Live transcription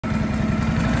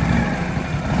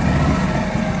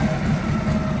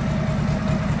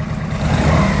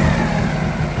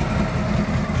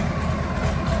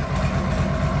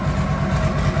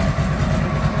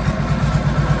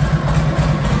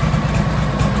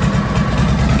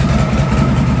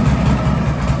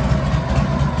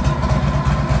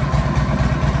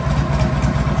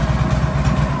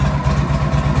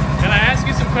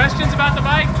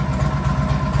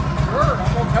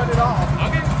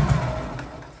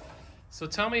So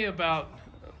tell me about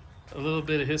a little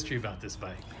bit of history about this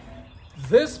bike.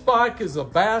 This bike is a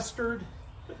bastard.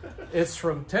 It's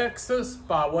from Texas,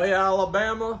 by way of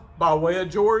Alabama, by way of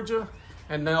Georgia,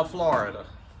 and now Florida.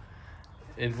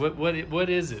 And what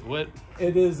is it?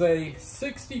 It is a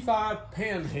 65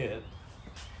 Panhead.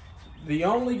 The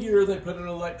only year they put an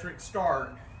electric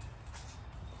start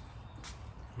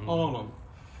on them.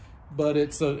 But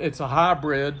it's a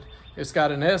hybrid. It's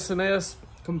got an S&S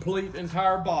complete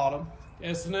entire bottom,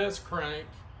 S&S crank,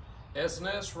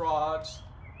 S&S rods,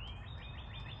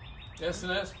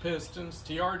 S&S pistons,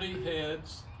 TRD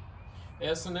heads,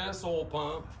 S&S oil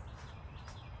pump,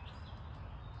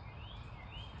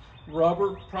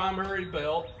 rubber primary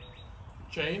belt,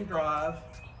 chain drive.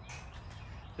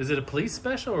 Is it a police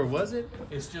special or was it?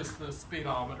 It's just the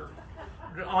speedometer.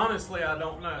 Honestly, I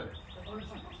don't know.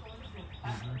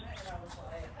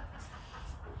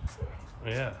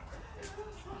 Yeah.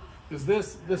 Because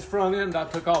this front end I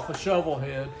took off a shovel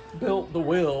head, built the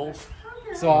wheels,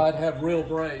 so I'd have real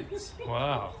brakes.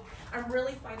 Wow. I'm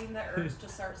really fighting the urge to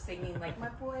start singing like my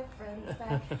boyfriend's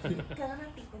back, gonna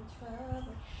be in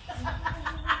trouble.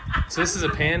 So this is a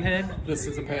Panhead? This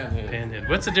is a Panhead. Panhead.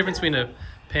 What's the difference between a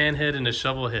Panhead and a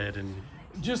shovel head and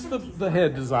Just the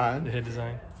head design. the head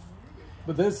design?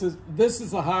 But this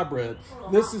is a hybrid.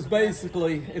 This is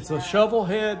basically, it's a shovel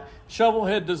head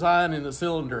design in the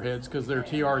cylinder heads because they're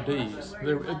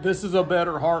TRDs. This is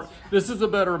a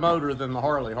better motor than the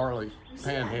Harley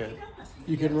Panhead.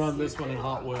 You can run this one in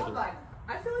hot weather.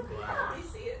 I feel like we probably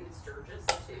see it in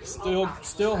Sturgis too.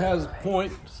 Still has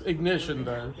point ignition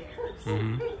though.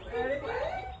 Mm-hmm.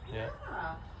 Yeah.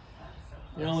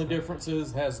 The only difference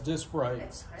is it has disc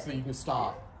brakes, so you can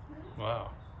stop. Wow.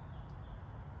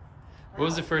 What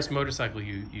was the first motorcycle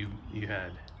you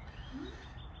had?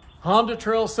 Honda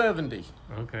Trail 70.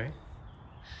 Okay.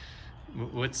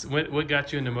 What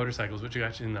got you into motorcycles? What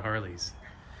got you into Harleys?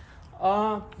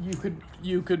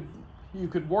 You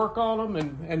could work on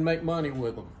them and make money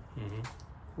with them. Mm-hmm.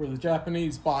 Where the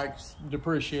Japanese bikes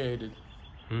depreciated,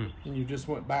 Mm. and you just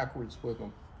went backwards with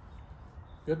them.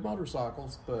 Good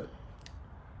motorcycles, but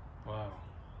Wow.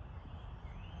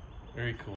 Very cool.